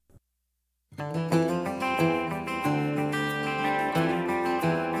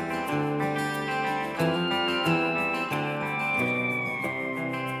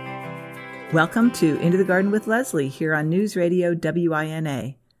Welcome to Into the Garden with Leslie here on News Radio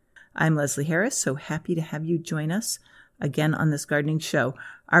WINA. I'm Leslie Harris, so happy to have you join us again on this gardening show.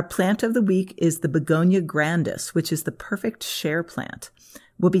 Our plant of the week is the Begonia grandis, which is the perfect share plant.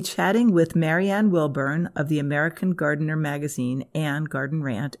 We'll be chatting with Marianne Wilburn of the American Gardener magazine and Garden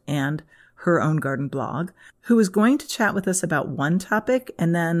Rant and her own garden blog, who is going to chat with us about one topic,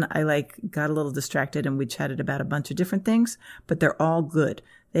 and then I got a little distracted and we chatted about a bunch of different things, but they're all good.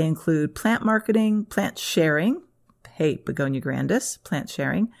 They include plant marketing, plant sharing, hey, Begonia grandis, plant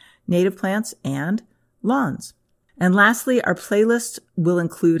sharing, native plants, and lawns. And lastly, our playlist will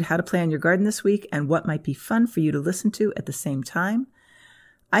include how to play on your garden this week and what might be fun for you to listen to at the same time.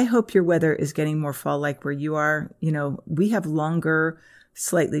 I hope your weather is getting more fall-like where you are. You know, we have longer,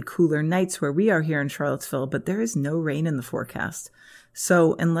 slightly cooler nights where we are here in Charlottesville, but there is no rain in the forecast.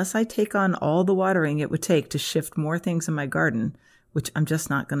 So unless I take on all the watering it would take to shift more things in my garden, which I'm just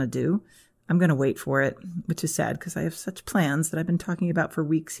not going to do, I'm going to wait for it, which is sad because I have such plans that I've been talking about for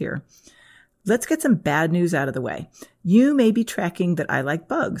weeks here. Let's get some bad news out of the way. You may be tracking that I like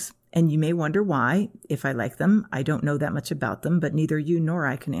bugs, and you may wonder why. If I like them, I don't know that much about them, but neither you nor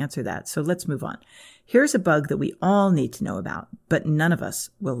I can answer that. So let's move on. Here's a bug that we all need to know about, but none of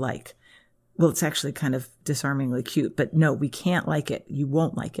us will like. Well, it's actually kind of disarmingly cute, but no, we can't like it. You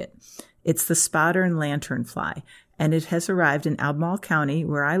won't like it. It's the spotted lanternfly, and it has arrived in Albemarle County,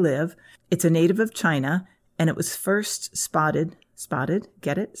 where I live. It's a native of China, and it was first spotted,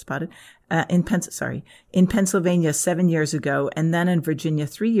 in Pennsylvania 7 years ago, and then in Virginia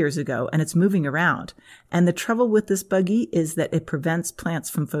 3 years ago, and it's moving around. And the trouble with this buggy is that it prevents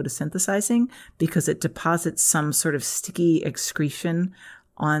plants from photosynthesizing because it deposits some sort of sticky excretion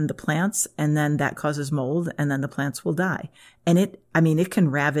on the plants, and then that causes mold, and then the plants will die. And it can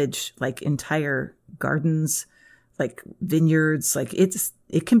ravage like entire gardens, like vineyards,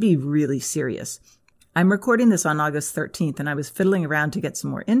 it can be really serious. I'm recording this on August 13th, and I was fiddling around to get some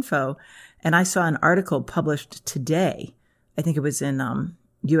more info, and I saw an article published today. I think it was in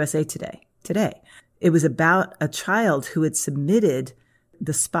USA Today. It was about a child who had submitted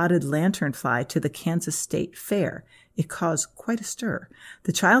the spotted lanternfly to the Kansas State Fair. It caused quite a stir.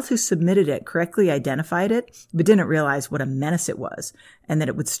 The child who submitted it correctly identified it, but didn't realize what a menace it was, and that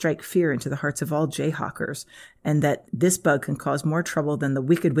it would strike fear into the hearts of all jayhawkers, and that this bug can cause more trouble than the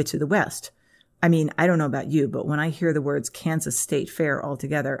Wicked Witch of the West. I mean, I don't know about you, but when I hear the words Kansas State Fair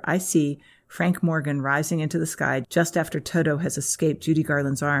altogether, I see Frank Morgan rising into the sky just after Toto has escaped Judy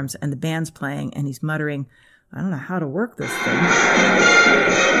Garland's arms and the band's playing, and he's muttering, I don't know how to work this thing.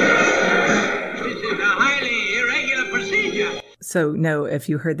 This is a highly irregular procedure. So, no, if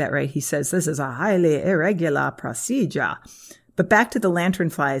you heard that right, he says, this is a highly irregular procedure. But back to the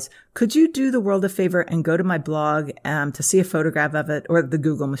lanternflies, could you do the world a favor and go to my blog to see a photograph of it, or the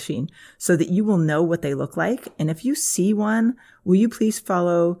Google machine, so that you will know what they look like? And if you see one, will you please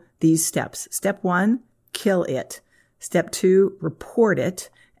follow these steps? Step 1, kill it. Step 2, report it.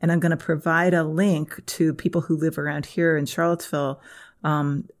 And I'm going to provide a link to people who live around here in Charlottesville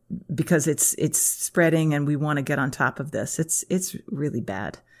because it's spreading and we want to get on top of this. It's really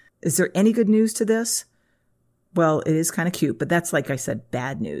bad. Is there any good news to this? Well, it is kind of cute, but that's, like I said,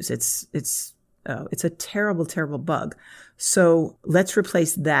 bad news. It's a terrible, terrible bug. So let's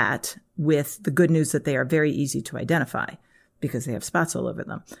replace that with the good news that they are very easy to identify because they have spots all over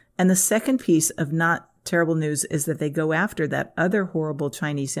them. And the second piece of not terrible news is that they go after that other horrible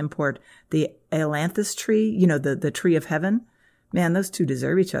Chinese import, the ailanthus tree, you know, the tree of heaven. Man, those two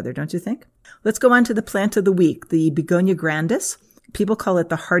deserve each other, don't you think? Let's go on to the plant of the week, the Begonia grandis. People call it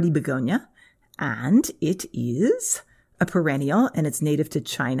the hardy begonia. And it is a perennial, and it's native to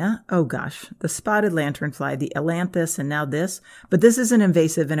China. Oh gosh, the spotted lanternfly, the ailanthus, and now this. But this isn't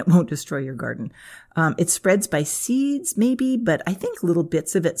invasive, and it won't destroy your garden. It spreads by seeds, maybe, but I think little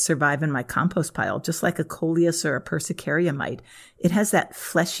bits of it survive in my compost pile, just like a coleus or a persicaria might. It has that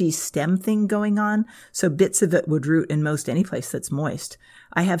fleshy stem thing going on, so bits of it would root in most any place that's moist.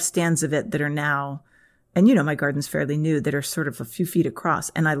 I have stands of it that are now, and you know my garden's fairly new, that are sort of a few feet across,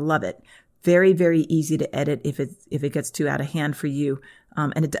 and I love it. Very, very easy to edit if it gets too out of hand for you.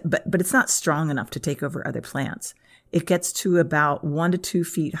 But it's not strong enough to take over other plants. It gets to about 1 to 2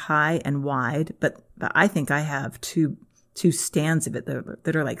 feet high and wide, but I think I have two stands of it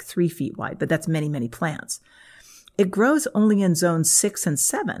that are like 3 feet wide, but that's many, many plants. It grows only in zones 6 and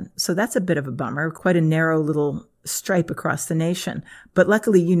 7. So that's a bit of a bummer, quite a narrow little stripe across the nation. But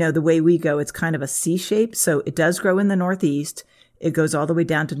luckily, you know, the way we go, it's kind of a C shape. So it does grow in the Northeast. It goes all the way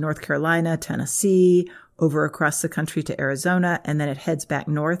down to North Carolina, Tennessee, over across the country to Arizona, and then it heads back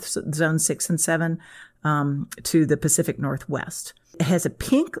north, so zone 6 and 7, to the Pacific Northwest. has a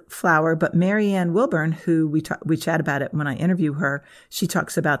pink flower, but Marianne Wilburn, who we chat about it when I interview her, she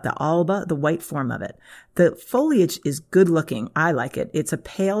talks about the alba, the white form of it. The foliage is good looking. I like it. It's a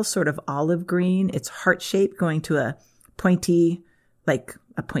pale sort of olive green. It's heart shaped, going to a pointy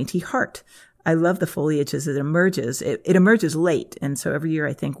heart. I love the foliage as it emerges. It emerges late. And so every year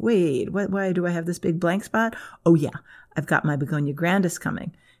I think, wait, why do I have this big blank spot? Oh yeah, I've got my begonia grandis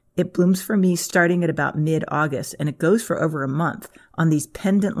coming. It blooms for me starting at about mid-August, and it goes for over a month on these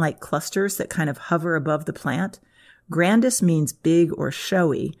pendant-like clusters that kind of hover above the plant. Grandis means big or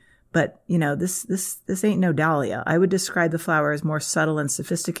showy, but this ain't no dahlia. I would describe the flower as more subtle and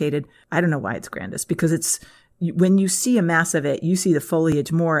sophisticated. I don't know why it's grandis, because when you see a mass of it, you see the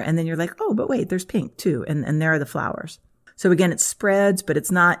foliage more, and then you're like, oh, but wait, there's pink too, and there are the flowers. So again, it spreads, but it's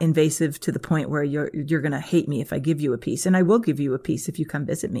not invasive to the point where you're going to hate me if I give you a piece. And I will give you a piece if you come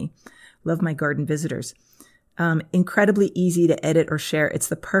visit me. Love my garden visitors. Incredibly easy to edit or share. It's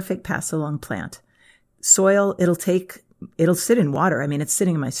the perfect pass-along plant. Soil, it'll sit in water. I mean, it's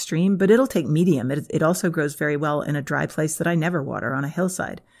sitting in my stream, but it'll take medium. It also grows very well in a dry place that I never water, on a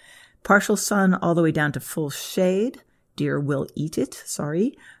hillside. Partial sun all the way down to full shade. Deer will eat it.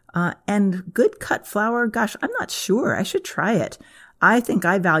 Sorry. And good cut flower. Gosh, I'm not sure. I should try it. I think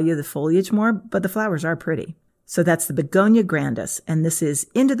I value the foliage more, but the flowers are pretty. So that's the Begonia grandis. And this is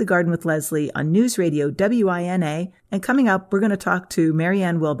Into the Garden with Leslie on News Radio WINA. And coming up, we're going to talk to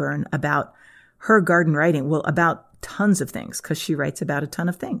Marianne Wilburn about her garden writing. Well, about tons of things, because she writes about a ton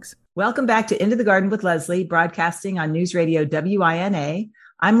of things. Welcome back to Into the Garden with Leslie, broadcasting on News Radio WINA.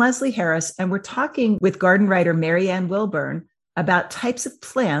 I'm Leslie Harris, and we're talking with garden writer Marianne Wilburn about types of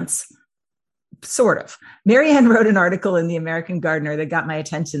plants, sort of. Marianne wrote an article in the American Gardener that got my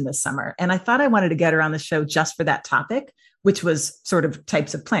attention this summer, and I thought I wanted to get her on the show just for that topic, which was sort of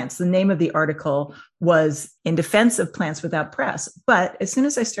types of plants. The name of the article was In Defense of Plants Without Press. But as soon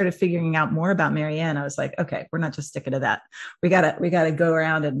as I started figuring out more about Marianne, I was like, okay, we're not just sticking to that. We gotta go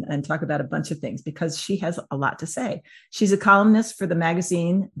around and talk about a bunch of things, because she has a lot to say. She's a columnist for the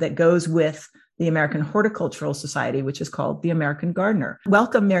magazine that goes with the American Horticultural Society, which is called The American Gardener.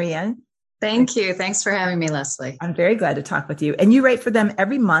 Welcome, Marianne. Thank you. Thanks for having me, Leslie. I'm very glad to talk with you. And you write for them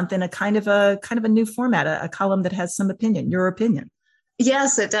every month in a kind of a new format, a column that has some opinion, your opinion.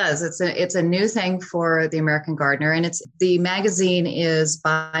 Yes, it does. It's a new thing for the American Gardener, and the magazine is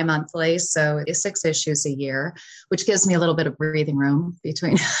bi-monthly, so it's 6 issues a year, which gives me a little bit of breathing room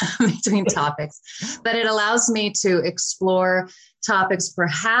between topics. But it allows me to explore topics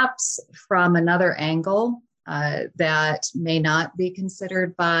perhaps from another angle that may not be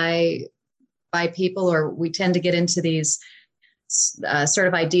considered by people, or we tend to get into these sort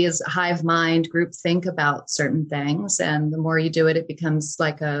of ideas, hive mind, group think about certain things. And the more you do it, it becomes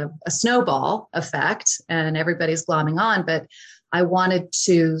like a snowball effect and everybody's glomming on. But I wanted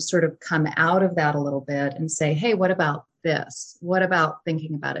to sort of come out of that a little bit and say, hey, what about this? What about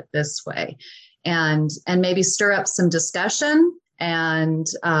thinking about it this way? And maybe stir up some discussion and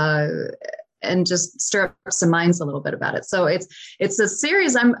just stir up some minds a little bit about it. So it's a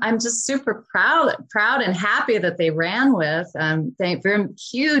series I'm just super proud and happy that they ran with. Very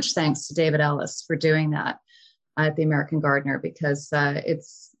huge thanks to David Ellis for doing that at the American Gardener, because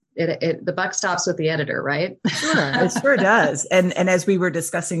the buck stops with the editor, right? Sure, it sure does. And as we were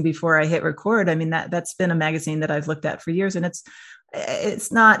discussing before I hit record, I mean, that's been a magazine that I've looked at for years, and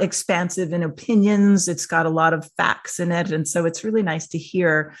it's not expansive in opinions. It's got a lot of facts in it. And so it's really nice to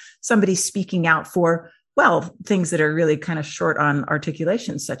hear somebody speaking out for, well, things that are really kind of short on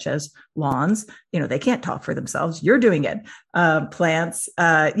articulation, such as lawns. They can't talk for themselves. You're doing it. Plants,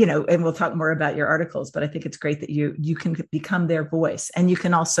 and we'll talk more about your articles, but I think it's great that you can become their voice, and you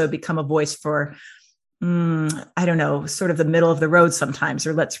can also become a voice for, I don't know, sort of the middle of the road sometimes,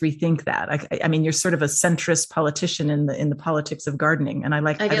 or let's rethink that. I mean, you're sort of a centrist politician in the politics of gardening. And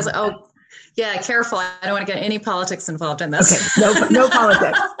I guess, yeah, careful. I don't want to get any politics involved in this. Okay, no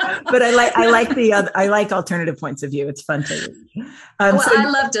politics, but I like alternative points of view. It's fun to read. I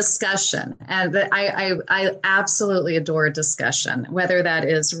love discussion, and I absolutely adore discussion, whether that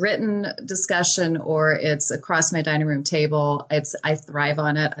is written discussion or it's across my dining room table. I thrive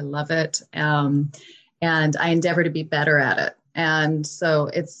on it. I love it. And I endeavor to be better at it. And so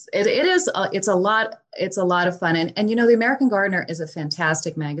it's a lot of fun. And the American Gardener is a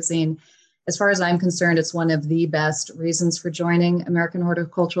fantastic magazine. As far as I'm concerned, it's one of the best reasons for joining American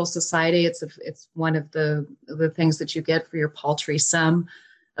Horticultural Society. It's one of the things that you get for your paltry sum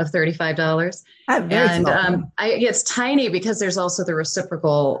of $35. Very And small. it's tiny because there's also the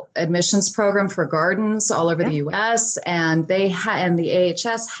reciprocal admissions program for gardens all over the U.S. And and the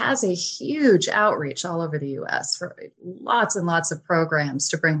AHS has a huge outreach all over the U.S. for lots and lots of programs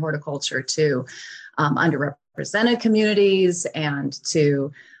to bring horticulture to underrepresented communities and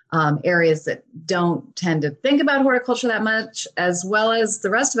to areas that don't tend to think about horticulture that much, as well as the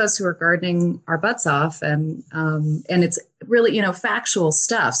rest of us who are gardening our butts off. And it's really, factual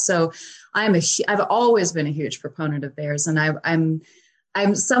stuff. So I've always been a huge proponent of theirs. And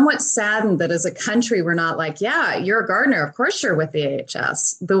I'm somewhat saddened that as a country, we're not like, yeah, you're a gardener. Of course you're with the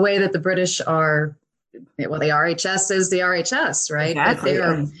AHS, the way that the British are. Well, the RHS is the RHS, right? Exactly. But they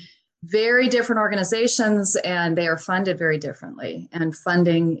are very different organizations and they are funded very differently, and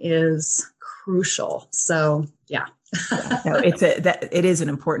funding is crucial. So yeah. No, it is an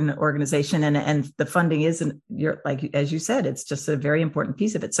important organization, and the funding isn't, like, as you said, it's just a very important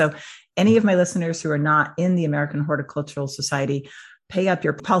piece of it. So any of my listeners who are not in the American Horticultural Society, pay up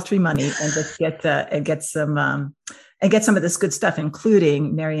your paltry money and just get some of this good stuff,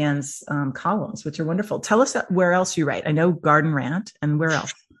 including Marianne's columns, which are wonderful. Tell us where else you write. I know Garden Rant, and where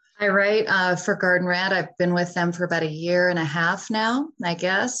else? I write for Garden Rant. I've been with them for about 1.5 years now, I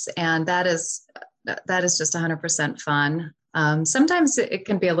guess. And that is just 100% fun. Sometimes it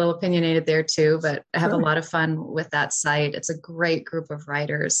can be a little opinionated there too, but I have a lot of fun with that site. It's a great group of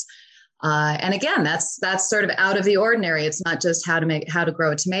writers. And again, that's sort of out of the ordinary. It's not just how to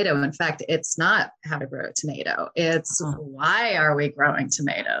grow a tomato. In fact, it's not how to grow a tomato. It's why are we growing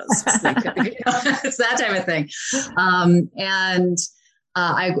tomatoes? It's that type of thing.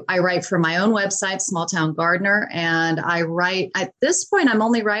 I write for my own website, Small Town Gardener, and I write, at this point, I'm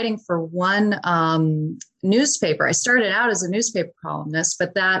only writing for one newspaper. I started out as a newspaper columnist,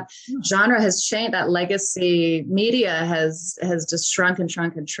 but that genre has changed. That legacy media has just shrunk and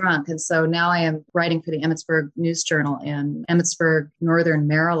shrunk and shrunk. And so now I am writing for the Emmitsburg News Journal in Emmitsburg, Northern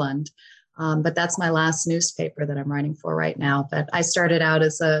Maryland. But that's my last newspaper that I'm writing for right now. But I started out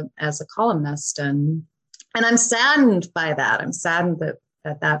as a columnist, and I'm saddened by that. I'm saddened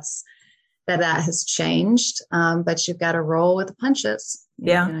that has changed. But you've got to roll with the punches.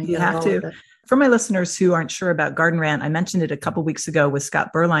 You have to. For my listeners who aren't sure about Garden Rant, I mentioned it a couple of weeks ago with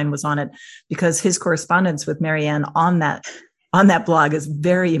Scott Berline was on it because his correspondence with Marianne on that blog is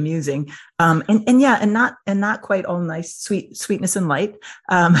very amusing. And not quite all nice, sweetness and light,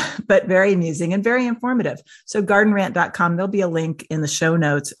 but very amusing and very informative. So gardenrant.com, there'll be a link in the show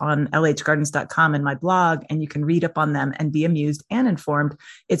notes on lhgardens.com and my blog, and you can read up on them and be amused and informed.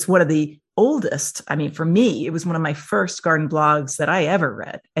 It's one of the oldest. I mean, for me, it was one of my first garden blogs that I ever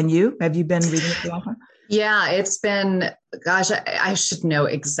read. And have you been reading it for a long time? Yeah, it's been, gosh, I should know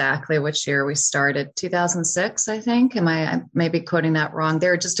exactly which year we started. 2006, I think. I may be quoting that wrong.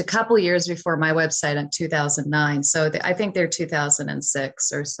 They're just a couple of years before my website in 2009. So I think they're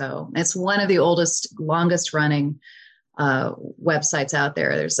 2006 or so. It's one of the longest running websites out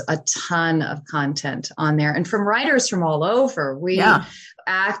there. There's a ton of content on there. And from writers from all over, we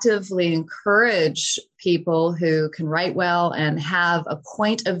actively encourage people who can write well and have a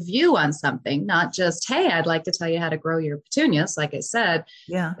point of view on something, not just, hey, I'd like to tell you how to grow your petunias, like I said,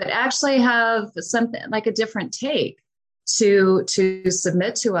 but actually have something like a different take to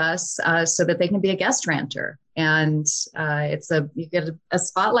submit to us so that they can be a guest ranter. And you get a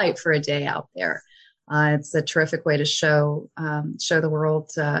spotlight for a day out there. It's a terrific way to show the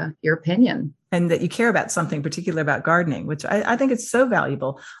world your opinion. And that you care about something particular about gardening, which I think it's so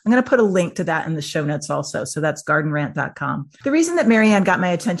valuable. I'm going to put a link to that in the show notes also. So that's gardenrant.com. The reason that Marianne got my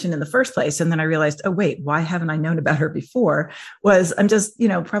attention in the first place, and then I realized, oh, wait, why haven't I known about her before? Was I'm just,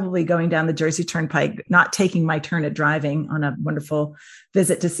 probably going down the Jersey Turnpike, not taking my turn at driving on a wonderful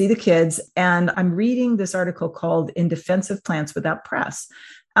visit to see the kids. And I'm reading this article called In Defense of Plants Without Press.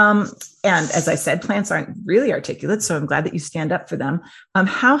 And as I said, plants aren't really articulate, so I'm glad that you stand up for them.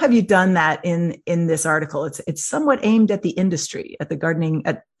 How have you done that in this article? It's somewhat aimed at the industry, at the gardening,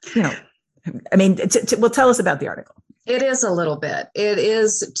 well, tell us about the article. It is a little bit. It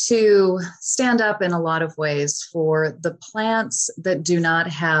is to stand up in a lot of ways for the plants that do not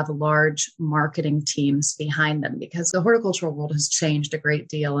have large marketing teams behind them, because the horticultural world has changed a great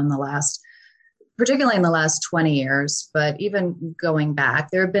deal particularly in the last 20 years, but even going back,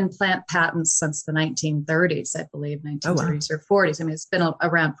 there have been plant patents since the 1930s, I believe, 1930s or 40s. I mean, it's been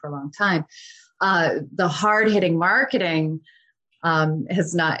around for a long time. The hard-hitting marketing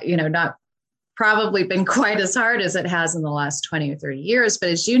has not probably been quite as hard as it has in the last 20 or 30 years. But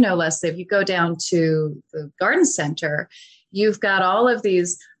as you know, Leslie, if you go down to the garden center, you've got all of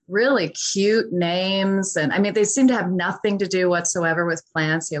these really cute names. And I mean, they seem to have nothing to do whatsoever with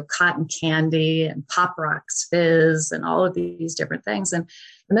plants, cotton candy and Pop Rocks Fizz and all of these different things. And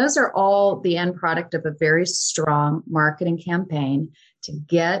those are all the end product of a very strong marketing campaign to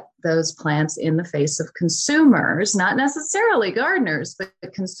get those plants in the face of consumers, not necessarily gardeners, but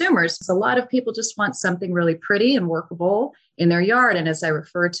consumers. A lot of people just want something really pretty and workable in their yard. And as I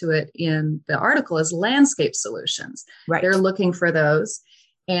refer to it in the article, as landscape solutions. Right. They're looking for those.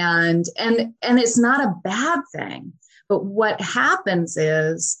 And it's not a bad thing. But what happens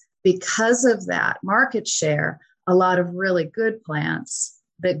is, because of that market share, a lot of really good plants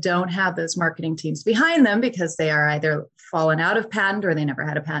that don't have those marketing teams behind them, because they are either fallen out of patent or they never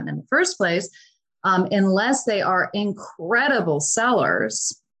had a patent in the first place, unless they are incredible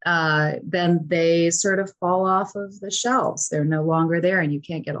sellers, then they sort of fall off of the shelves. They're no longer there and you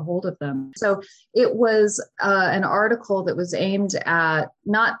can't get a hold of them. So it was an article that was aimed at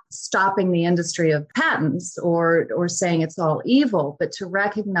not stopping the industry of patents or saying it's all evil, but to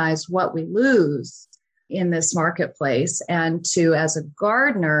recognize what we lose in this marketplace, and to, as a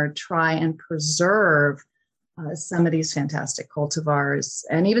gardener, try and preserve some of these fantastic cultivars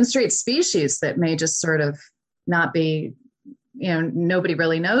and even straight species that may just sort of not be, nobody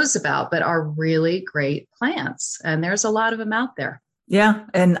really knows about, but are really great plants. And there's a lot of them out there. Yeah.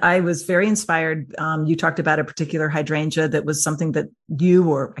 And I was very inspired. You talked about a particular hydrangea that was something that you,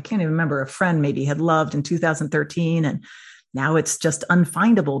 or I can't even remember, a friend maybe had loved in 2013. And now it's just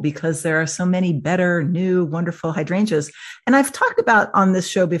unfindable because there are so many better, new, wonderful hydrangeas. And I've talked about on this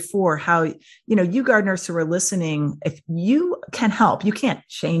show before how, you gardeners who are listening, if you can help, you can't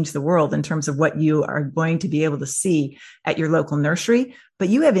change the world in terms of what you are going to be able to see at your local nursery, but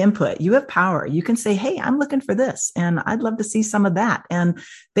you have input, you have power. You can say, hey, I'm looking for this and I'd love to see some of that. And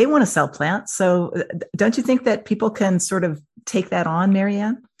they want to sell plants. So don't you think that people can sort of take that on,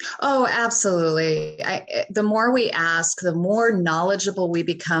 Marianne? Oh, absolutely. The more we ask, the more knowledgeable we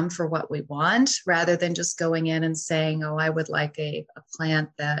become for what we want, rather than just going in and saying, oh, I would like a plant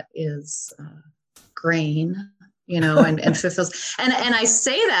that is green, and fulfills. And I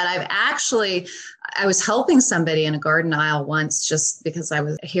say that I was helping somebody in a garden aisle once, just because I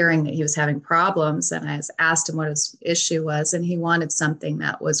was hearing that he was having problems, and I asked him what his issue was, and he wanted something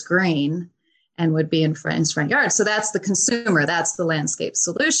that was green and would be in his front yard. So that's the consumer, that's the landscape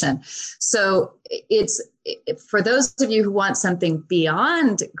solution. So it's for those of you who want something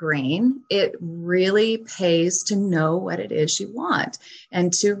beyond green, it really pays to know what it is you want,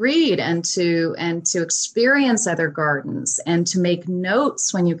 and to read and to experience other gardens, and to make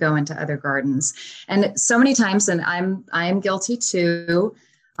notes when you go into other gardens. And so many times, and I'm guilty too,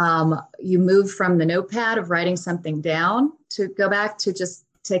 you move from the notepad of writing something down to go back to just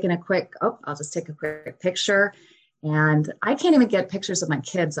taking I'll just take a quick picture. And I can't even get pictures of my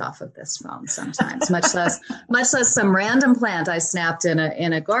kids off of this phone sometimes, much less some random plant I snapped in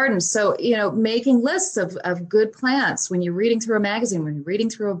a garden. So, making lists of good plants when you're reading through a magazine, when you're reading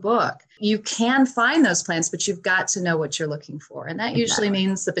through a book, you can find those plants, but you've got to know what you're looking for. And that usually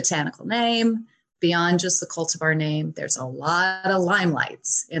means the botanical name. Beyond just the cultivar name, there's a lot of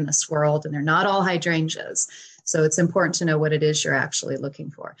limelights in this world, and they're not all hydrangeas. So it's important to know what it is you're actually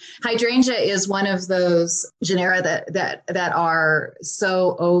looking for. Hydrangea is one of those genera that are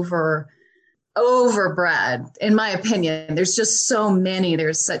so overbred, in my opinion. There's just so many.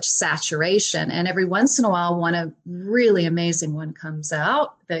 There's such saturation, and every once in a while, one a really amazing one comes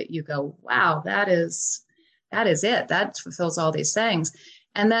out that you go, "Wow, that is it. That fulfills all these things."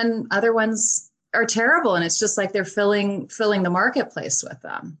 And then other ones are terrible, and it's just like they're filling the marketplace with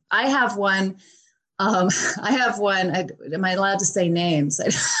them. I have one. Am I allowed to say names? I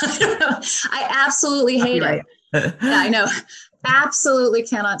don't know. I absolutely hate it. Yeah, I know. Absolutely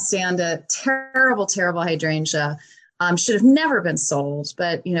cannot stand it. Terrible, terrible hydrangea. Should have never been sold,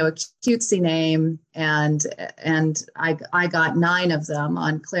 but a cutesy name, and I got 9 of them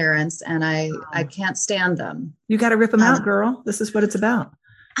on clearance, and I can't stand them. You got to rip them out, girl. This is what it's about.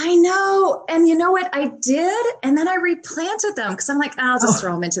 I know. And you know what I did? And then I replanted them because I'm like, I'll just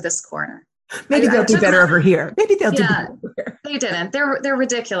throw them into this corner. Maybe they'll do better over here. Maybe they'll do better over here. They didn't. They're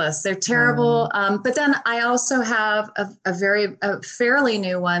ridiculous. They're terrible. But then I also have a fairly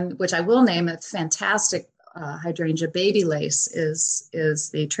new one, which I will name a fantastic hydrangea. Baby Lace is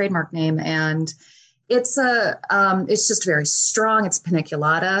the trademark name, and it's just very strong. It's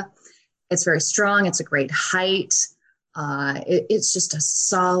paniculata. It's very strong. It's a great height. It's just a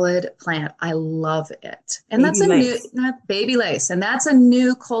solid plant. I love it. And that's new Baby Lace. And that's a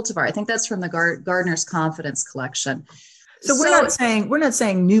new cultivar. I think that's from the Gardener's Confidence collection. So we're not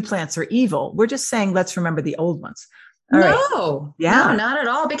saying new plants are evil. We're just saying, let's remember the old ones. All right. No, Yeah. no, not at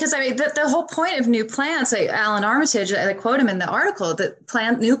all. Because I mean, the whole point of new plants, Alan Armitage, I quote him in the article,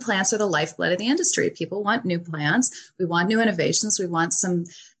 that new plants are the lifeblood of the industry. People want new plants. We want new innovations. We want some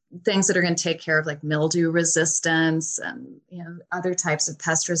things that are going to take care of like mildew resistance and, you know, other types of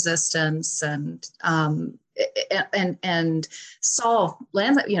pest resistance and solve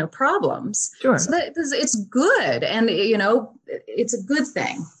land, you know, problems. Sure. So that it's good. And, you know, it's a good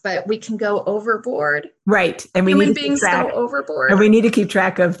thing, but we can go overboard. Right. And we Human need to beings go overboard. and we need to keep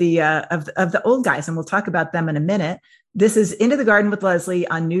track of the old guys. And we'll talk about them in a minute. This is Into the Garden with Leslie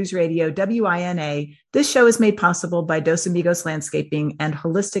on News Radio WINA. This show is made possible by Dos Amigos Landscaping and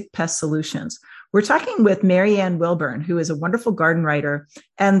Holistic Pest Solutions. We're talking with Marianne Wilburn, who is a wonderful garden writer.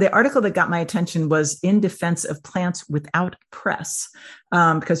 And the article that got my attention was In Defense of Plants Without Press.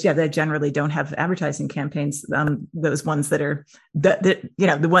 Because, they generally don't have advertising campaigns, those ones that are,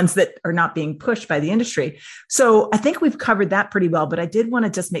 the ones that are not being pushed by the industry. So I think we've covered that pretty well. But I did want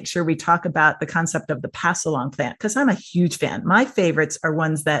to just make sure we talk about the concept of the pass-along plant, because I'm a huge fan. My favorites are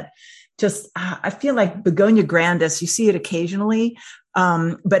ones that just, I feel like Begonia grandis, you see it occasionally.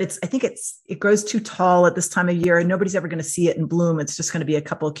 But I think it grows too tall at this time of year and nobody's ever going to see it in bloom. It's just going to be a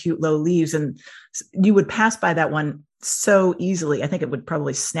couple of cute low leaves and you would pass by that one so easily. I think it would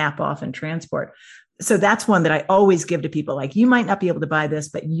probably snap off in transport. So that's one that I always give to people. Like, you might not be able to buy this,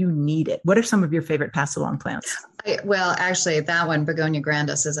 but you need it. What are some of your favorite pass along plants? Well, actually, that one, Begonia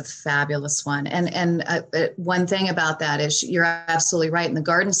grandis, is a fabulous one. And one thing about that is you're absolutely right. In the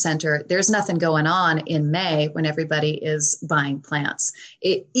garden center, there's nothing going on in May when everybody is buying plants.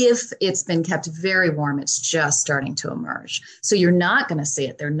 If it's been kept very warm, it's just starting to emerge. So you're not going to see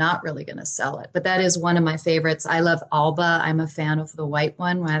it. They're not really going to sell it. But that is one of my favorites. I love Alba. I'm a fan of the white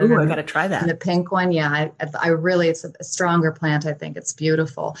one. Ooh, I got to try that. And the pink one. Yeah, I really, it's a stronger plant. I think it's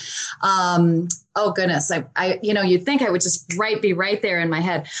beautiful. Oh goodness. You'd think I would just be right there in my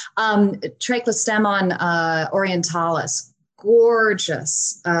head. Trachlostemon orientalis,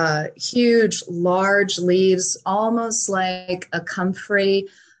 gorgeous, huge, large leaves, almost like a comfrey,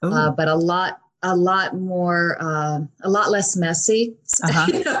 but a lot more, a lot less messy,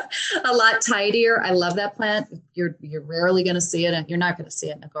 a lot tidier. I love that plant. You're rarely going to see it. You're not going to see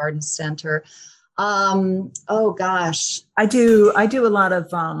it in a garden center. Oh gosh. I do a lot of,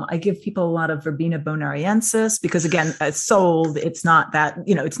 I give people a lot of Verbena bonariensis because again, it's sold. It's not that,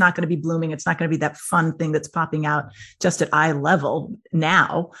 it's not going to be blooming. It's not going to be that fun thing that's popping out just at eye level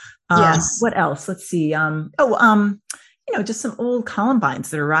now. Yes. What else? Let's see. Just some old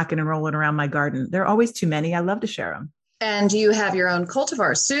columbines that are rocking and rolling around my garden. There are always too many. I love to share them. And you have your own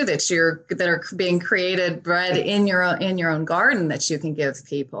cultivars too that are being created, bred in your own garden that you can give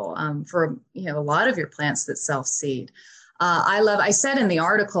people for a lot of your plants that self-seed. I said in the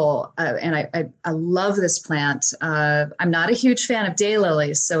article, and I love this plant. I'm not a huge fan of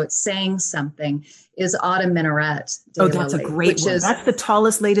daylilies, so it's saying something. Is autumn minaret daylily? Oh, that's a great one. That's the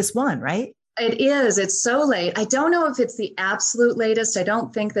tallest, latest one, right? It is. It's so late. I don't know if it's the absolute latest. I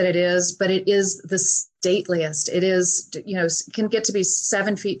don't think that it is, but it is the stateliest. It is, can get to be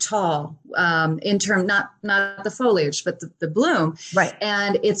 7 feet tall in term, not the foliage, but the bloom. Right.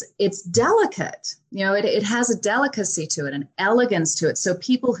 And it's delicate. It has a delicacy to it, an elegance to it. So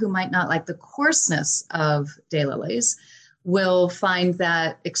people who might not like the coarseness of daylilies will find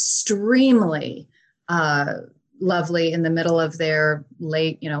that extremely lovely in the middle of their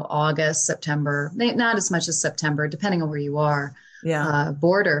late, August, September, not as much as September, depending on where you are. Yeah.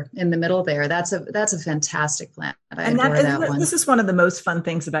 Border in the middle there. That's a fantastic plant. I adore that one. This is one of the most fun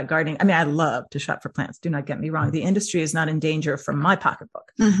things about gardening. I mean, I love to shop for plants. Do not get me wrong. The industry is not in danger from my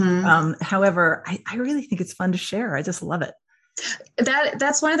pocketbook. Mm-hmm. However, I really think it's fun to share. I just love it.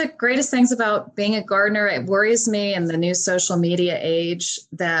 That's one of the greatest things about being a gardener. It worries me in the new social media age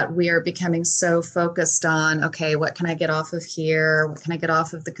that we are becoming so focused on, okay, what can I get off of here? What can I get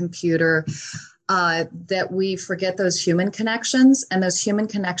off of the computer? That we forget those human connections. And those human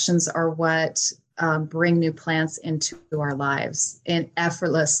connections are what bring new plants into our lives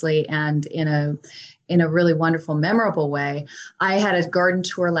effortlessly and in a really wonderful, memorable way. I had a garden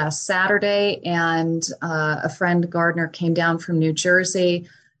tour last Saturday, and a friend gardener came down from New Jersey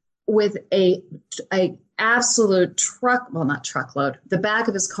with a absolute not truckload, the back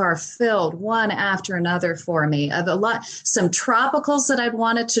of his car filled one after another for me of some tropicals that I'd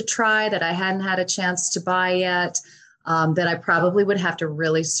wanted to try that I hadn't had a chance to buy yet, that I probably would have to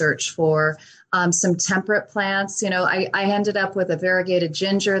really search for. Some temperate plants. I ended up with a variegated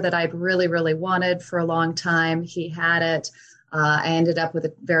ginger that I'd really, really wanted for a long time. He had it. I ended up with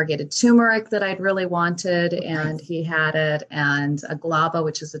a variegated turmeric that I'd really wanted, and he had it, and a glaba,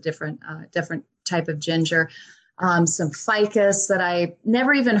 which is a different type of ginger. some ficus that I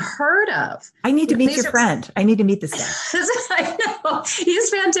never even heard of. I need to meet your friend. I need to meet this guy. I know. He's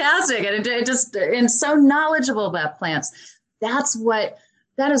fantastic and so knowledgeable about plants. That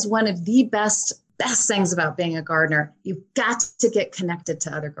is one of the best things about being a gardener. You've got to get connected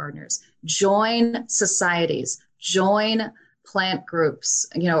to other gardeners. Join societies, join plant groups,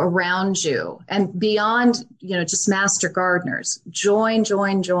 around you and beyond, just master gardeners. Join.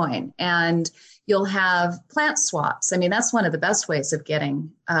 And you'll have plant swaps. I mean, that's one of the best ways of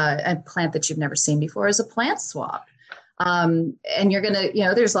getting a plant that you've never seen before is a plant swap. And you're going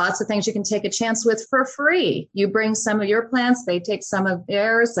to, there's lots of things you can take a chance with for free. You bring some of your plants, they take some of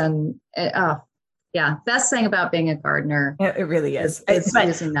theirs, and best thing about being a gardener. It really is.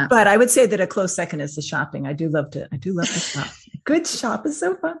 Using that. But I would say that a close second is the shopping. I do love to shop. Good shop is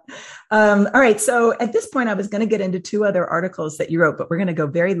so fun. All right. So at this point, I was going to get into 2 other articles that you wrote, but we're going to go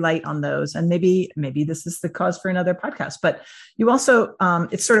very light on those. And maybe this is the cause for another podcast. But you also,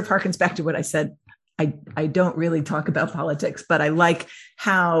 it sort of harkens back to what I said. I don't really talk about politics, but I like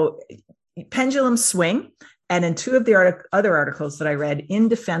how pendulums swing. And in 2 of the other articles that I read, in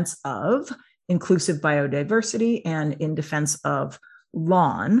defense of inclusive biodiversity and in defense of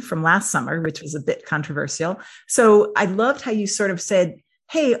lawn from last summer, which was a bit controversial. So I loved how you sort of said,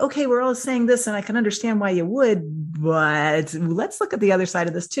 hey, okay, we're all saying this and I can understand why you would, but let's look at the other side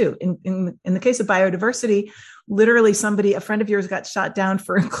of this too. In the case of biodiversity, literally a friend of yours got shot down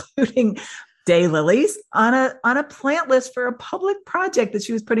for including daylilies on a plant list for a public project that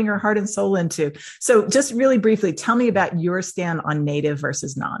she was putting her heart and soul into. So just really briefly, tell me about your stand on native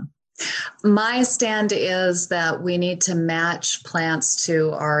versus non. My stand is that we need to match plants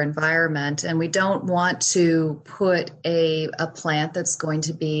to our environment, and we don't want to put a plant that's going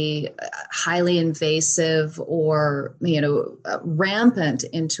to be highly invasive or, rampant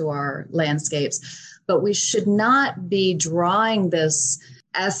into our landscapes. But we should not be drawing this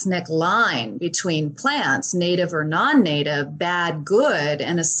ethnic line between plants, native or non-native, bad, good,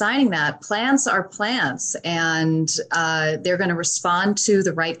 and assigning that. Plants are plants, and they're going to respond to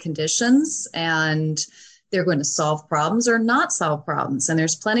the right conditions, and they're going to solve problems or not solve problems. And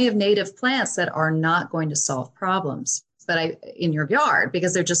there's plenty of native plants that are not going to solve problems, in your yard,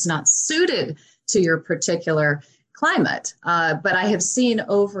 because they're just not suited to your particular climate. But I have seen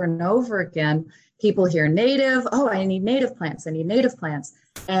over and over again, people hear native, I need native plants.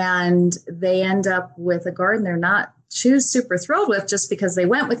 And they end up with a garden they're not super thrilled with just because they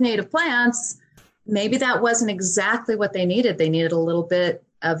went with native plants. Maybe that wasn't exactly what they needed. They needed a little bit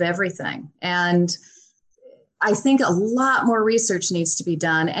of everything. And I think a lot more research needs to be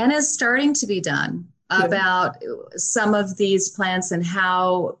done and is starting to be done about some of these plants and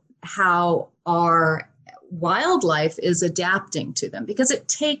how our wildlife is adapting to them, because it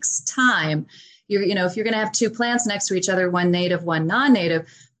takes time. If you're going to have 2 plants next to each other, one native, one non-native,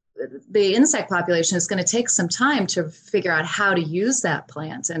 the insect population is going to take some time to figure out how to use that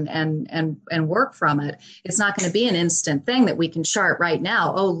plant and work from it. It's not going to be an instant thing that we can chart right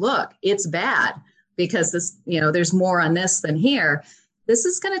now. Oh, look, it's bad because this, there's more on this than here. This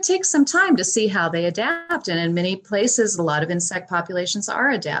is going to take some time to see how they adapt. And in many places, a lot of insect populations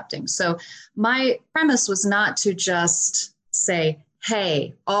are adapting. So my premise was not to just say,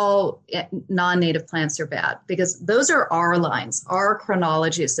 hey, all non-native plants are bad, because those are our lines, our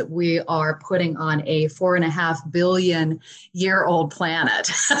chronologies that we are putting on a 4.5 billion year old planet,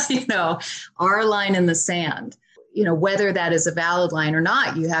 our line in the sand, whether that is a valid line or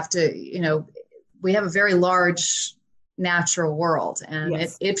not, you have to, we have a very large natural world, and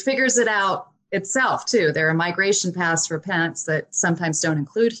yes, it figures it out itself too. There are migration paths for plants that sometimes don't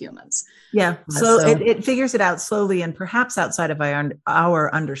include humans. Yeah. So it figures it out slowly and perhaps outside of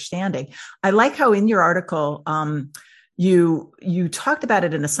our understanding. I like how in your article, you talked about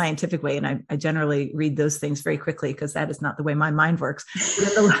it in a scientific way. And I generally read those things very quickly because that is not the way my mind works.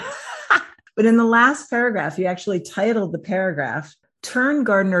 But in the last paragraph, you actually titled the paragraph, "Turn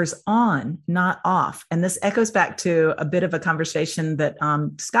Gardeners On, Not Off." And this echoes back to a bit of a conversation that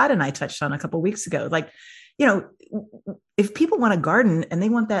Scott and I touched on a couple of weeks ago. If people want to garden and they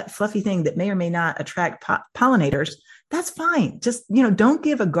want that fluffy thing that may or may not attract pollinators, that's fine. Just, don't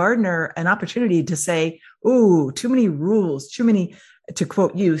give a gardener an opportunity to say, "Ooh, too many rules, too many," to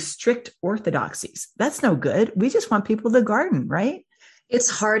quote you, "strict orthodoxies." That's no good. We just want people to garden, right? It's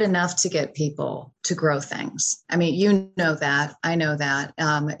hard enough to get people to grow things. I mean, you know that. I know that.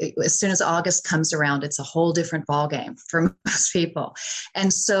 As soon as August comes around, it's a whole different ballgame for most people.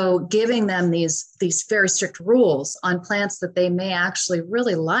 And so giving them these very strict rules on plants that they may actually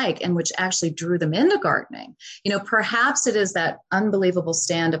really like and which actually drew them into gardening. Perhaps it is that unbelievable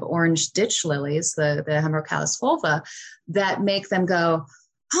stand of orange ditch lilies, the Hemerocallis fulva, that make them go,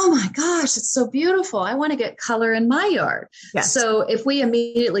 oh my gosh, it's so beautiful. I want to get color in my yard. Yes. So if we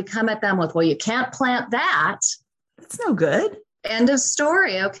immediately come at them with, well, you can't plant that. It's no good. End of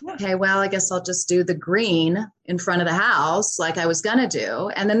story. Okay, well, I guess I'll just do the green in front of the house like I was going to do.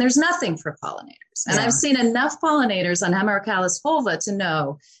 And then there's nothing for pollinators. And I've seen enough pollinators on Hemerocallis fulva to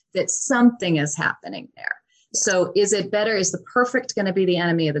know that something is happening there. So is it better? Is the perfect going to be the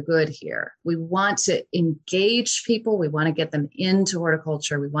enemy of the good here? We want to engage people. We want to get them into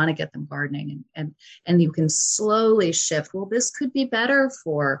horticulture. We want to get them gardening, and you can slowly shift. Well, this could be better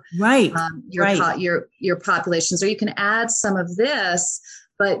for your populations, or you can add some of this,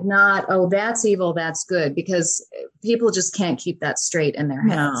 but not, oh, that's evil, that's good, because people just can't keep that straight in their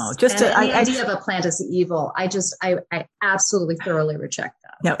heads. No, the idea of a plant as evil, I absolutely thoroughly reject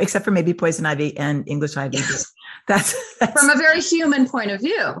that. No, except for maybe poison ivy and English ivy. Yes. That's from a very human point of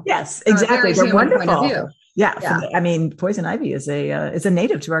view. Yes, exactly. They're wonderful. Point of view. Yeah. Poison ivy is a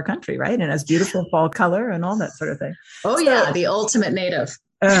native to our country, right? And has beautiful fall color and all that sort of thing. Oh, the ultimate native.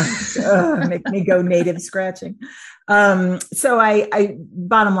 Make me go native scratching. So I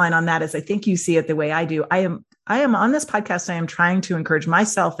bottom line on that is I think you see it the way I do. I am on this podcast. I am trying to encourage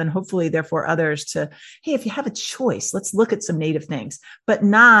myself and hopefully therefore others to, hey, if you have a choice, let's look at some native things, but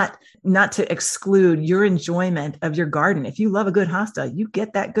not to exclude your enjoyment of your garden. If you love a good hosta, you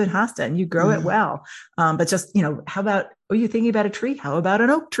get that good hosta and you grow it well. But just, how about, are you thinking about a tree? How about an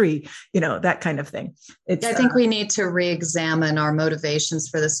oak tree? That kind of thing. I think we need to re-examine our motivations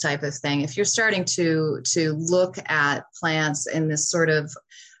for this type of thing. If you're starting to look at plants in this sort of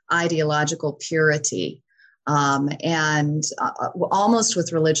ideological purity, and almost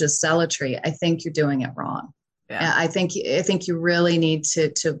with religious zealotry, I think you're doing it wrong. Yeah. I think you really need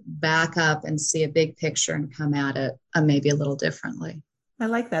to back up and see a big picture and come at it maybe a little differently. I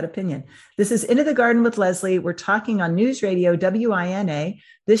like that opinion. This is Into the Garden with Leslie. We're talking on News Radio WINA.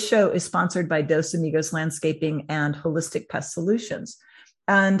 This show is sponsored by Dos Amigos Landscaping and Holistic Pest Solutions.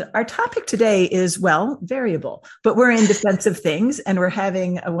 And our topic today is, variable, but we're in defensive things, and we're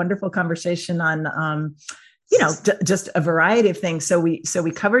having a wonderful conversation on just a variety of things. So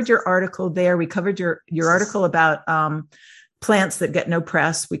we covered your article there. We covered your article about plants that get no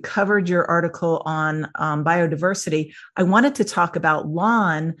press. We covered your article on biodiversity. I wanted to talk about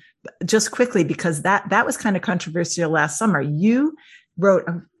lawn just quickly because that was kind of controversial last summer. You wrote,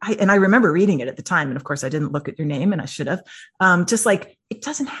 and I remember reading it at the time, and of course I didn't look at your name, and I should have. Just like, it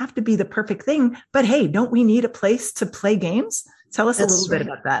doesn't have to be the perfect thing, but hey, don't we need a place to play games? Tell us a little bit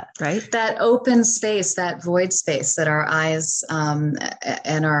about that, right? That open space, that void space that our eyes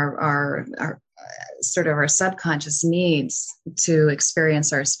and our sort of our subconscious needs to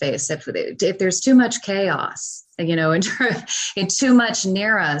experience our space. If there's too much chaos, and too much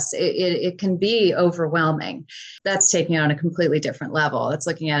near us, it can be overwhelming. That's taking it on a completely different level. That's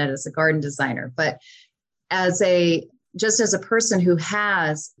looking at it as a garden designer, but just as a person who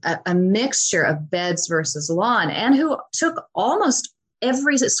has a mixture of beds versus lawn, and who took almost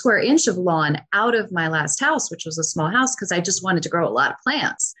every square inch of lawn out of my last house, which was a small house, because I just wanted to grow a lot of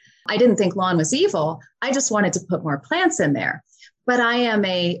plants. I didn't think lawn was evil. I just wanted to put more plants in there. But I am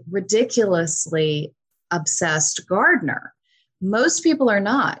a ridiculously obsessed gardener. Most people are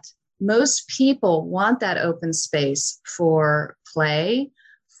not. Most people want that open space for play,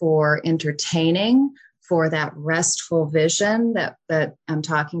 for entertaining, for that restful vision that I'm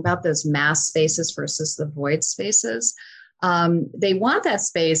talking about, those mass spaces versus the void spaces. They want that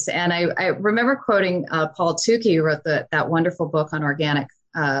space. And I remember quoting Paul Tukey, who wrote that wonderful book on organic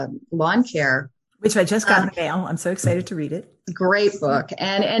lawn care. Which I just got in the mail. I'm so excited to read it. Great book.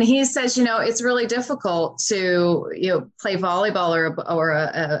 And he says, it's really difficult to, play volleyball or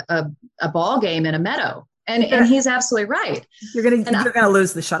a ball game in a meadow. And he's absolutely right. You're gonna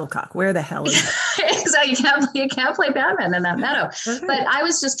lose the shuttlecock. Where the hell is it? Exactly. You can't play badminton in that meadow. Okay. But I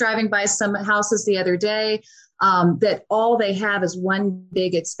was just driving by some houses the other day that all they have is one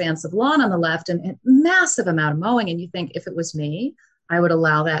big expansive lawn on the left and a massive amount of mowing. And you think, if it was me, I would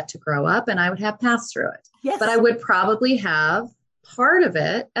allow that to grow up and I would have paths through it. Yes. But I would probably have part of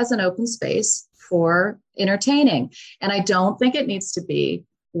it as an open space for entertaining. And I don't think it needs to be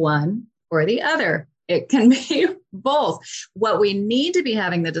one or the other. It can be both. What we need to be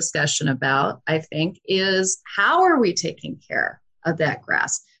having the discussion about, I think, is how are we taking care of that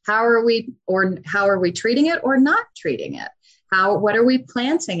grass? How are we treating it or not treating it? What are we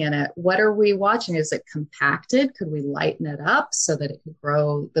planting in it? What are we watching? Is it compacted? Could we lighten it up so that it could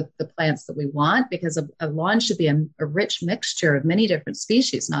grow the plants that we want? Because a lawn should be a rich mixture of many different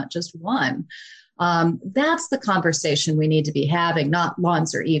species, not just one. That's the conversation we need to be having, not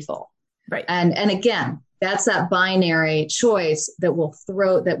lawns are evil. Right. And again, that's that binary choice that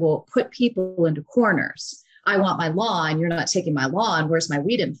will put people into corners. I want my lawn. You're not taking my lawn. Where's my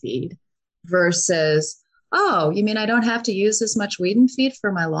weed and feed? Versus, oh, you mean I don't have to use as much weed and feed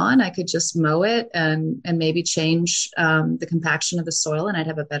for my lawn? I could just mow it and maybe change the compaction of the soil and I'd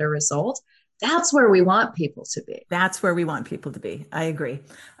have a better result. That's where we want people to be. That's where we want people to be. I agree.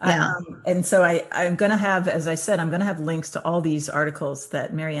 Yeah. And so I'm going to have, as I said, I'm going to have links to all these articles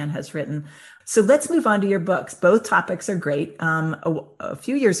that Marianne has written. So let's move on to your books. Both topics are great. A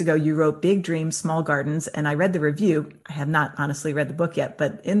few years ago, you wrote Big Dreams, Small Gardens, and I read the review. I have not honestly read the book yet,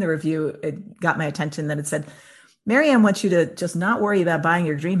 but in the review, it got my attention that it said, Marianne wants you to just not worry about buying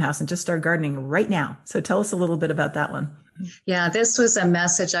your dream house and just start gardening right now. So tell us a little bit about that one. Yeah, this was a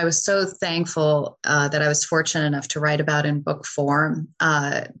message I was so thankful that I was fortunate enough to write about in book form,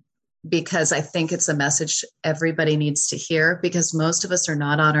 because I think it's a message everybody needs to hear, because most of us are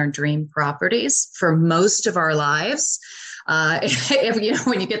not on our dream properties for most of our lives.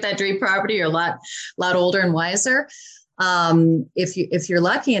 When you get that dream property, you're a lot older and wiser. If you're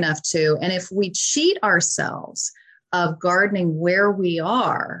lucky enough to, and if we cheat ourselves of gardening where we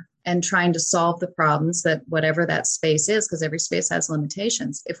are and trying to solve the problems that whatever that space is, because every space has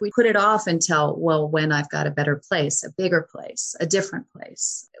limitations. If we put it off until, well, when I've got a better place, a bigger place, a different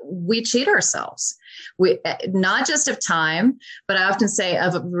place, we cheat ourselves. We not just of time, but I often say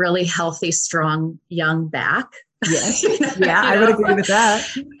of a really healthy, strong, young back. Yes. Yeah, I would agree with that.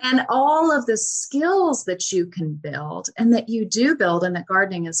 And all of the skills that you can build and that you do build and that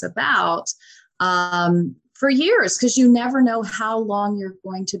gardening is about, for years, because you never know how long you're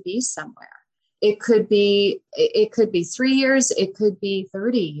going to be somewhere. It could be 3 years. It could be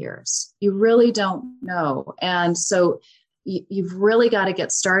 30 years. You really don't know. And so you've really got to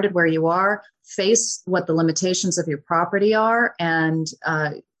get started where you are, face what the limitations of your property are, and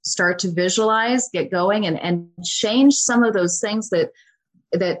start to visualize, get going, and change some of those things that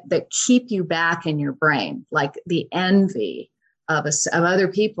keep you back in your brain, like the envy of other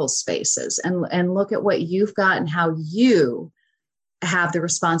people's spaces, and look at what you've got and how you have the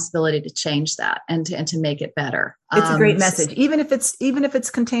responsibility to change that and to make it better. It's a great message, even if it's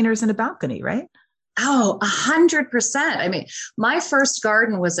containers in a balcony, right? Oh, 100%. I mean, my first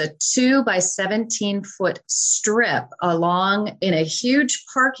garden was a 2 by 17 foot strip along in a huge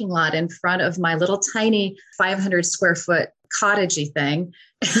parking lot in front of my little tiny 500 square foot cottagey thing.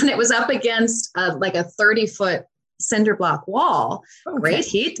 And it was up against like a 30-foot cinder block wall.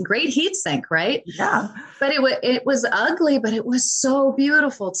 Okay. Great heat sink, right? Yeah. But it was ugly, but it was so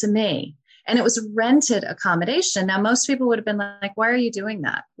beautiful to me. And it was rented accommodation. Now, most people would have been like, why are you doing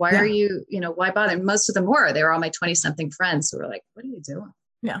that? Why are you, why bother? And most of them were. They were all my 20-something friends who were like, what are you doing?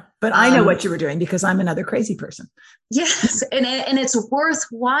 Yeah. But I know what you were doing because I'm another crazy person. Yes. And it's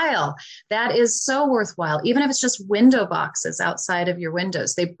worthwhile. That is so worthwhile. Even if it's just window boxes outside of your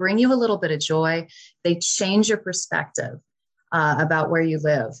windows, they bring you a little bit of joy. They change your perspective about where you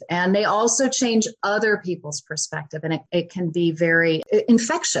live. And they also change other people's perspective. And it can be very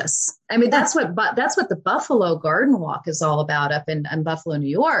infectious. I mean, that's what the Buffalo Garden Walk is all about up in Buffalo, New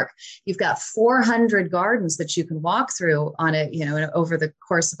York. You've got 400 gardens that you can walk through on over the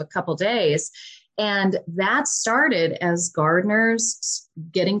course of a couple days. And that started as gardeners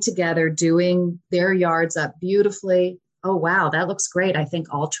getting together, doing their yards up beautifully. Oh, wow, that looks great. I think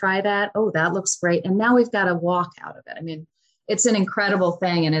I'll try that. Oh, that looks great. And now we've got a walk out of it. I mean, it's an incredible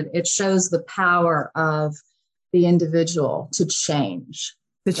thing. And it shows the power of the individual to change.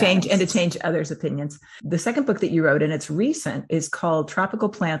 To change others' opinions. The second book that you wrote, and it's recent, is called Tropical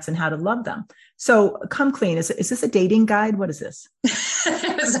Plants and How to Love Them. So come clean. Is this a dating guide? What is this?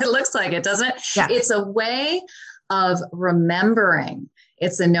 It looks like it, doesn't it? Yeah. It's a way of remembering.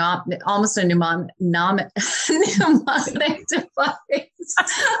 It's almost a mnemonic device.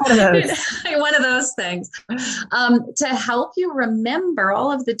 One of those things to help you remember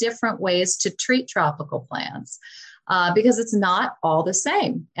all of the different ways to treat tropical plants. Because it's not all the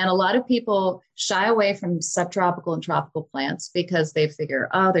same. And a lot of people shy away from subtropical and tropical plants because they figure,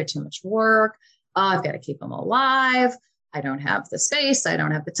 oh, they're too much work. Oh, I've got to keep them alive. I don't have the space. I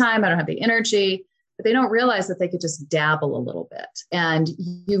don't have the time. I don't have the energy. But they don't realize that they could just dabble a little bit. And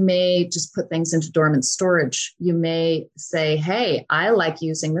you may just put things into dormant storage. You may say, hey, I like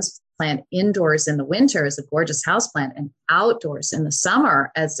using this plant indoors in the winter as a gorgeous houseplant and outdoors in the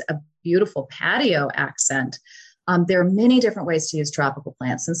summer as a beautiful patio accent. There are many different ways to use tropical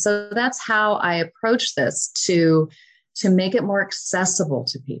plants. And so that's how I approach this to make it more accessible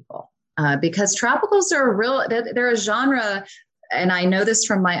to people. Because tropicals are they're a genre, and I know this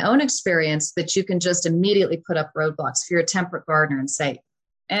from my own experience, that you can just immediately put up roadblocks if you're a temperate gardener and say,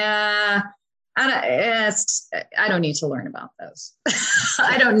 I don't need to learn about those.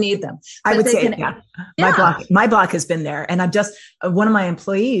 I don't need them. I would say, my block has been there. And I'm just one of my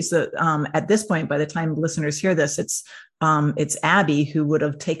employees at this point, by the time listeners hear this, it's Abby, who would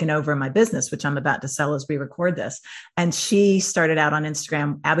have taken over my business, which I'm about to sell as we record this. And she started out on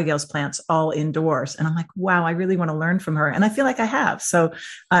Instagram, Abigail's Plants, all indoors. And I'm like, wow, I really want to learn from her. And I feel like I have. So,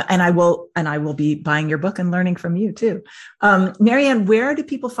 and I will be buying your book and learning from you too. Marianne, where do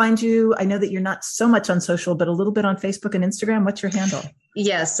people find you? I know that you're not so much on social, but a little bit on Facebook and Instagram. What's your handle?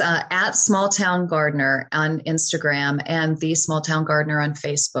 Yes, at Small Town Gardener on Instagram and The Small Town Gardener on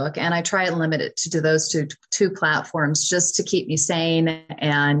Facebook. And I try and limit it to those two platforms just to keep me sane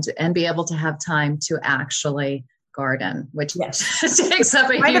and be able to have time to actually garden, which takes up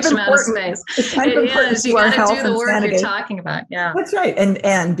a huge amount of space. It is. You got to do the work you're talking about. Yeah, that's right.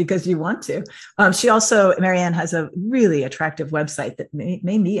 And because you want to. She also, Marianne, has a really attractive website that made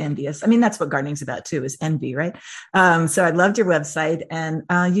me envious. I mean, that's what gardening's about too, is envy, right? So I loved your website, and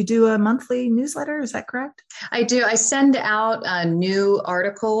you do a monthly newsletter. Is that correct? I do. I send out new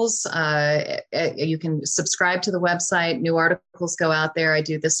articles. You can subscribe to the website. New articles go out there. I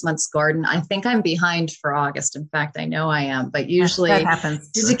do this month's garden. I think I'm behind for August. In fact, I know I am, but usually that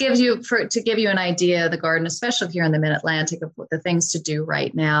happens. to give you an idea of the garden, especially here in the Mid-Atlantic, of what the things to do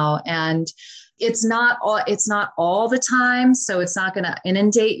right now. And it's not all the time, so it's not going to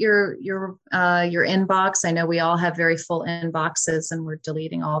inundate your inbox. I know we all have very full inboxes and we're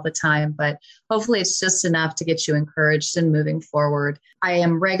deleting all the time, but hopefully it's just enough to get you encouraged and moving forward. I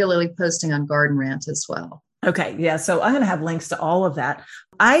am regularly posting on Garden Rant as well. Okay. Yeah. So I'm going to have links to all of that.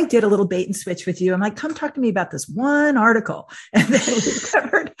 I did a little bait and switch with you. I'm like, come talk to me about this one article. And then we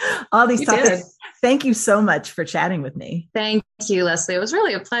covered all these topics. Thank you so much for chatting with me. Thank you, Leslie. It was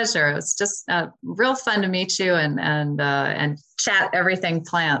really a pleasure. It was just real fun to meet you and chat everything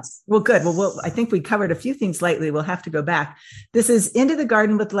plants. Well, good. Well, I think we covered a few things lightly. We'll have to go back. This is Into the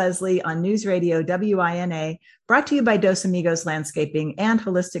Garden with Leslie on News Radio WINA, brought to you by Dos Amigos Landscaping and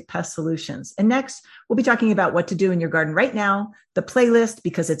Holistic Pest Solutions. And next, we'll be talking about what to do in your garden right now, the playlist,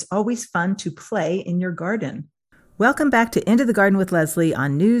 because it's always fun to play in your garden. Welcome back to Into the Garden with Leslie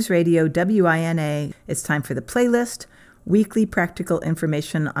on News Radio WINA. It's time for the playlist, weekly practical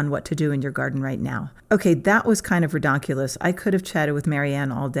information on what to do in your garden right now. Okay, that was kind of redonkulous. I could have chatted with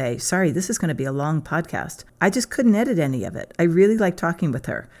Marianne all day. Sorry, this is going to be a long podcast. I just couldn't edit any of it. I really like talking with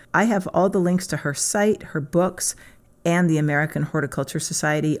her. I have all the links to her site, her books, and the American Horticulture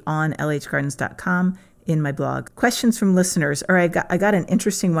Society on lhgardens.com in my blog. Questions from listeners. I got an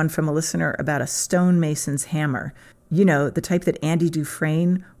interesting one from a listener about a stonemason's hammer. You know, the type that Andy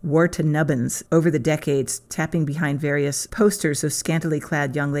Dufresne wore to nubbins over the decades, tapping behind various posters of scantily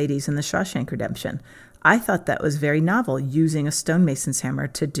clad young ladies in the Shawshank Redemption. I thought that was very novel, using a stonemason's hammer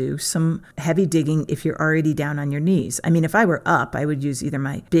to do some heavy digging if you're already down on your knees. I mean, if I were up, I would use either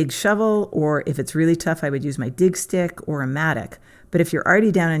my big shovel, or if it's really tough, I would use my dig stick or a mattock. But if you're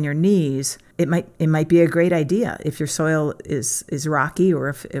already down on your knees, it might be a great idea if your soil is rocky, or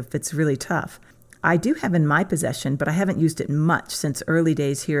if it's really tough. I do have in my possession, but I haven't used it much since early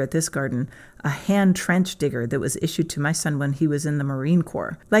days here at this garden, a hand trench digger that was issued to my son when he was in the Marine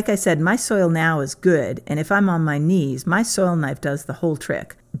Corps. Like I said, my soil now is good, and if I'm on my knees, my soil knife does the whole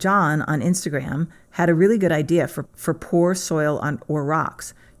trick. John on Instagram had a really good idea for poor soil or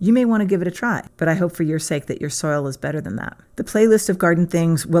rocks. You may want to give it a try, but I hope for your sake that your soil is better than that. The playlist of garden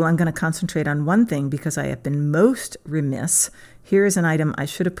things, well, I'm going to concentrate on one thing because I have been most remiss. Here is an item I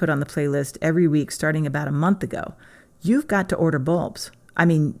should have put on the playlist every week starting about a month ago. You've got to order bulbs. I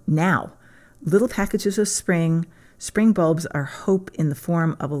mean, now. Little packages of spring bulbs are hope in the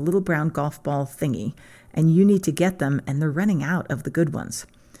form of a little brown golf ball thingy, and you need to get them, and they're running out of the good ones.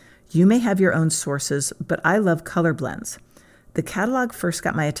 You may have your own sources, but I love color blends. The catalog first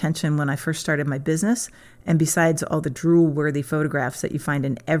got my attention when I first started my business, and besides all the drool-worthy photographs that you find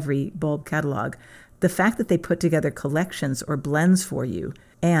in every bulb catalog, the fact that they put together collections or blends for you,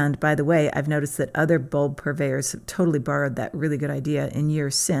 and by the way, I've noticed that other bulb purveyors have totally borrowed that really good idea in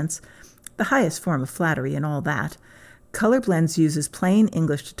years since, the highest form of flattery and all that. Color Blends uses plain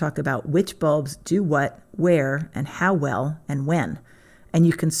English to talk about which bulbs do what, where, and how well, and when. And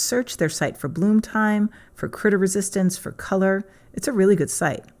you can search their site for bloom time, for critter resistance, for color. It's a really good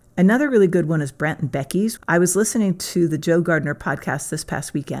site. Another really good one is Brent and Becky's. I was listening to the Joe Gardner podcast this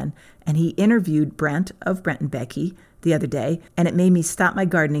past weekend, and he interviewed Brent of Brent and Becky the other day, and it made me stop my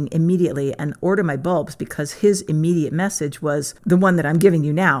gardening immediately and order my bulbs because his immediate message was the one that I'm giving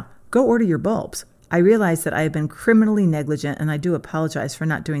you now. Go order your bulbs. I realized that I have been criminally negligent, and I do apologize for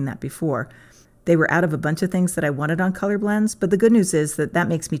not doing that before. They were out of a bunch of things that I wanted on color blends, but the good news is that that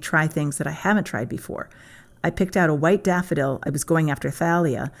makes me try things that I haven't tried before. I picked out a white daffodil. I was going after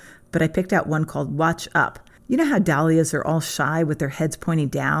Thalia, but I picked out one called Watch Up. You know how dahlias are all shy with their heads pointing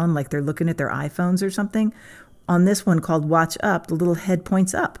down like they're looking at their iPhones or something? On this one called Watch Up, the little head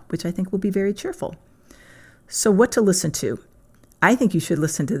points up, which I think will be very cheerful. So what to listen to? I think you should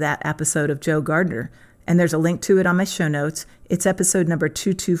listen to that episode of Joe Gardner, and there's a link to it on my show notes. It's episode number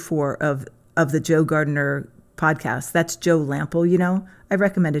 224 of the Joe Gardner podcast. That's Joe Lample, you know. I've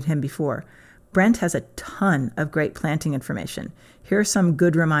recommended him before. Brent has a ton of great planting information. Here are some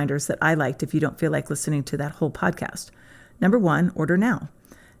good reminders that I liked if you don't feel like listening to that whole podcast. Number 1, order now.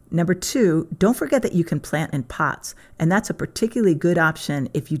 Number 2, don't forget that you can plant in pots, and that's a particularly good option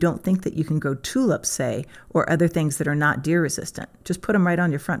if you don't think that you can grow tulips, say, or other things that are not deer resistant. Just put them right on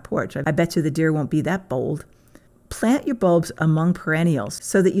your front porch. I bet you the deer won't be that bold. Plant your bulbs among perennials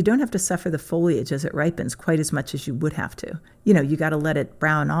so that you don't have to suffer the foliage as it ripens quite as much as you would have to. You know, you got to let it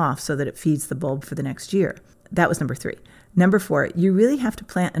brown off so that it feeds the bulb for the next year. That was number 3. Number 4, you really have to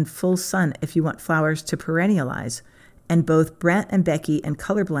plant in full sun if you want flowers to perennialize. And both Brent and Becky and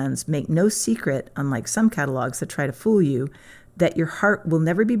Color Blends make no secret, unlike some catalogs that try to fool you, that your heart will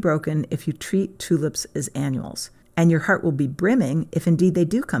never be broken if you treat tulips as annuals. And your heart will be brimming if indeed they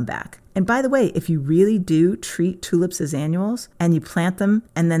do come back. And by the way, if you really do treat tulips as annuals and you plant them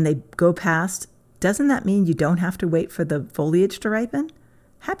and then they go past, doesn't that mean you don't have to wait for the foliage to ripen?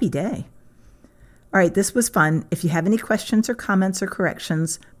 Happy day. All right, this was fun. If you have any questions or comments or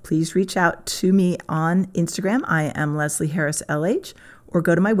corrections, please reach out to me on Instagram. I am Leslie Harris LH, or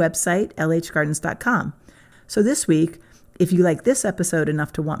go to my website, lhgardens.com. So this week, if you like this episode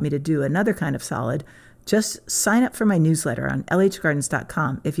enough to want me to do another kind of solid, just sign up for my newsletter on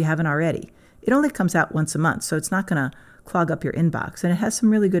lhgardens.com if you haven't already. It only comes out once a month, so it's not going to clog up your inbox, and it has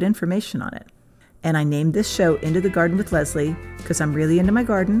some really good information on it. And I named this show Into the Garden with Leslie because I'm really into my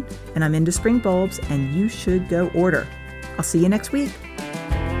garden and I'm into spring bulbs, and you should go order. I'll see you next week.